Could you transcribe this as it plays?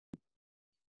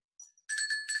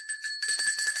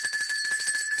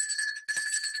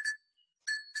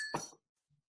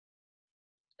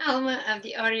Alma of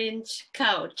the orange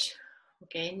couch.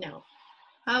 Okay, no.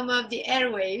 Alma of the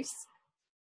airwaves.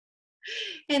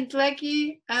 And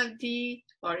Lucky of the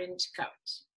orange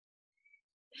couch.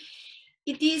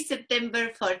 It is September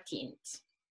 14th.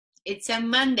 It's a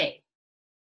Monday.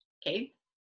 Okay.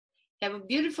 Have a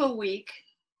beautiful week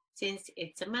since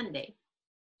it's a Monday.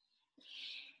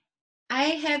 I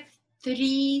have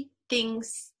 3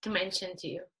 things to mention to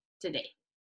you today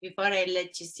before I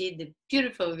let you see the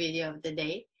beautiful video of the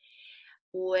day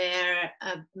where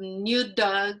a new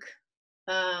dog,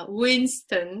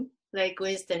 Winston, like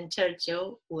Winston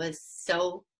Churchill, was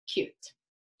so cute.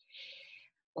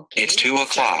 Okay. It's 2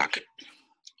 o'clock.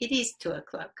 It is 2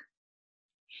 o'clock.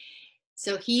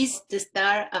 So he's the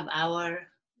star of our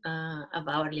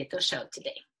little show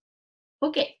today.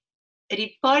 Okay,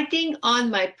 reporting on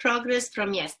my progress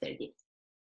from yesterday.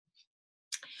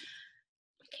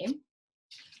 Okay.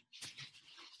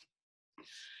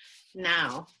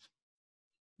 Now,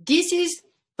 this is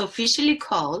officially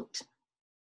called,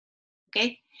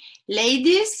 okay,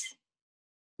 ladies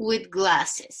with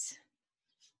glasses.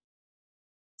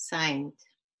 Signed.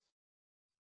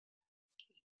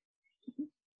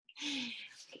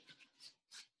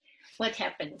 What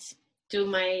happens to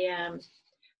my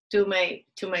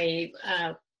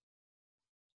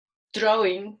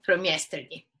drawing from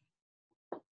yesterday?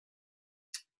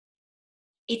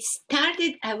 It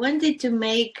started, I wanted to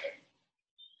make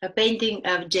a painting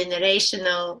of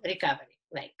generational recovery.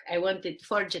 Like I wanted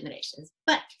 4 generations.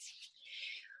 But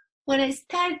when I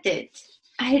started,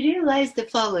 I realized the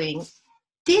following.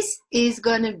 This is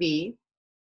going to be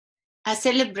a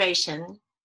celebration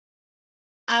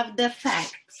of the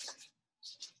fact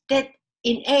that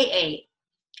in AA,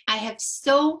 I have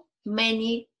so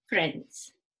many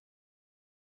friends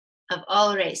of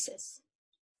all races.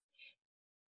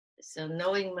 So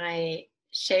knowing my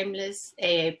shameless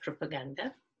AA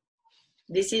propaganda,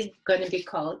 this is going to be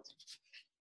called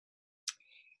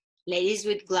Ladies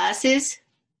with Glasses,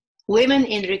 Women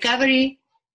in Recovery,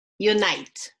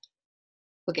 Unite.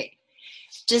 Okay,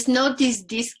 just notice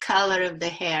this color of the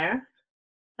hair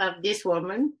of this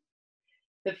woman,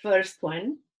 the first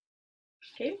one.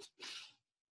 Okay,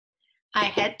 I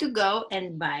had to go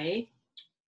and buy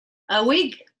a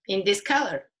wig in this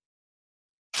color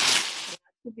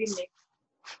to be mixed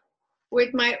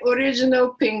with my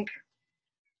original pink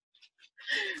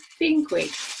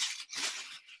wig.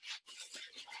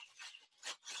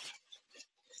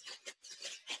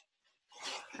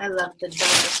 I love the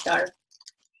dollar star.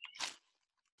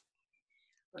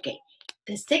 Okay,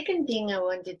 the second thing I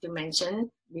wanted to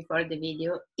mention before the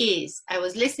video is I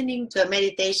was listening to a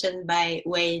meditation by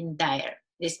Wayne Dyer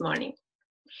this morning.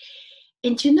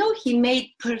 And you know, he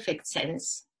made perfect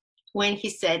sense when he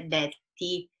said that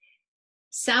the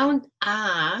sound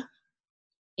ah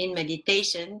in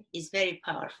meditation is very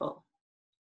powerful.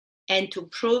 And to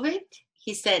prove it,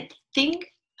 he said,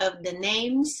 think of the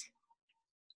names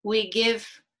we give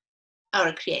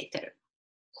our creator,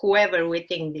 whoever we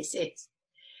think this is.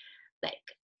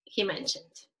 Like he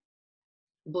mentioned,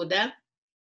 Buddha,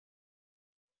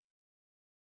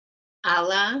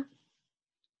 Allah,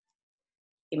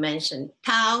 he mentioned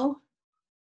Tao,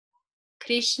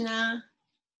 Krishna,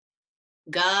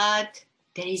 God.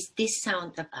 There is this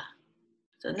sound of ah.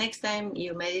 So next time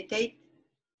you meditate,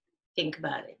 think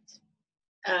about it.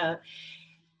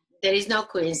 There is no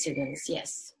coincidence,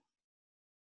 yes.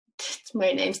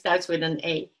 My name starts with an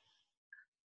A.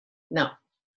 No,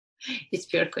 it's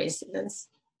pure coincidence.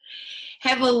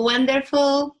 Have a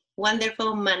wonderful,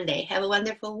 wonderful Monday. Have a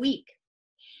wonderful week.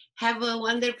 Have a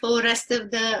wonderful rest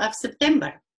of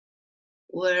September.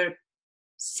 We're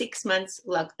 6 months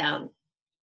lockdown.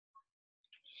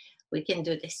 We can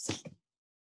do this.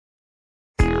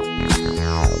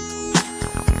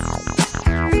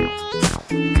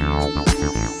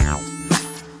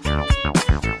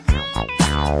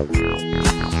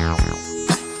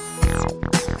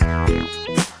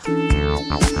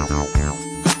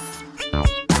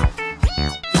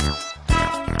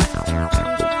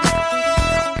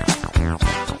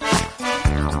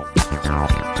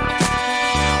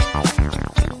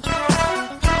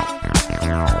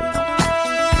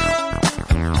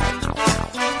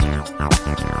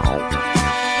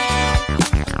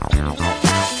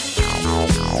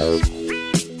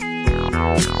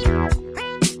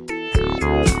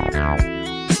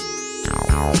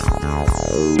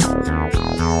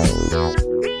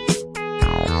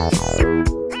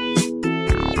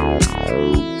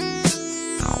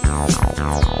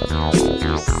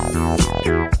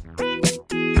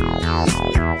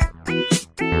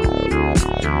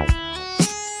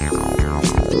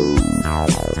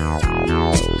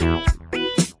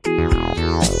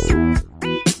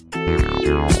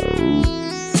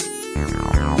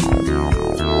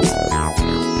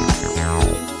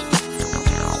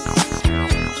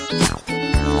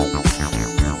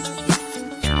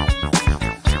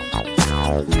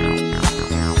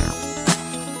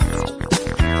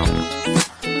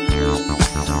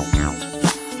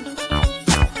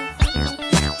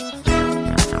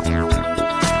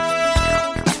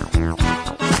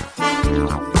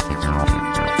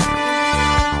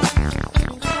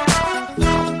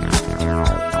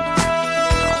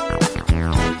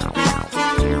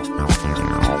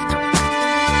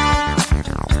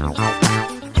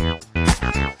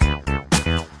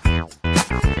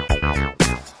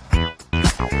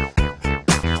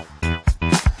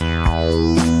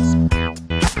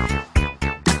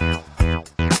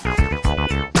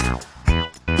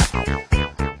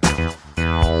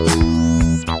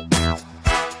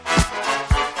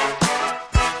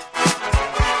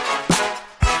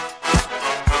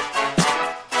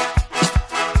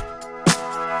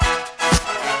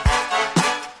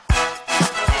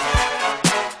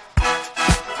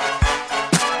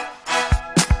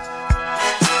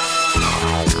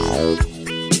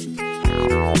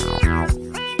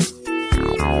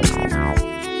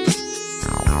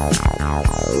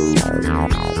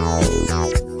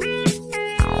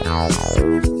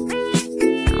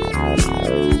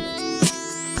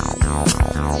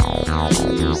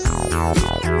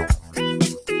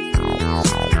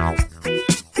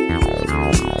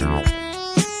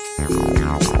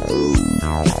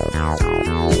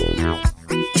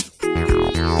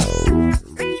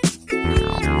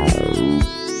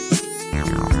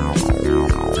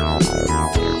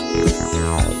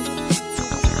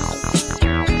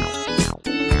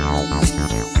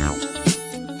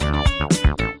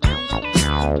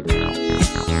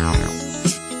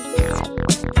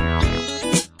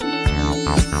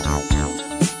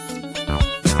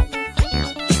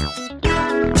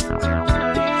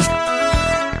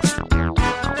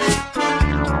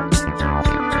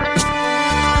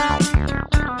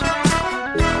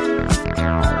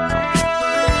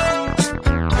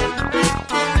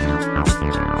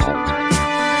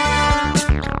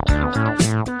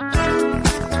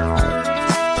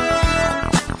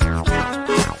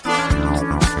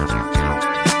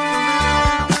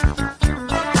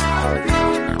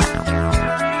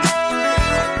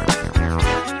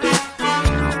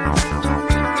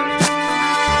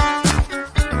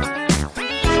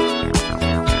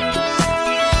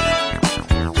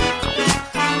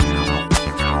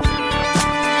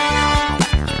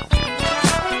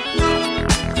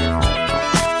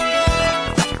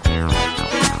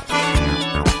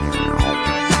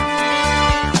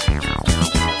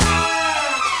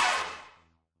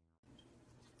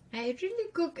 I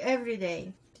really cook every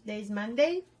day. Today is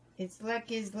Monday. It's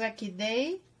Lucky's lucky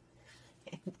day.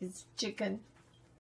 And it's chicken.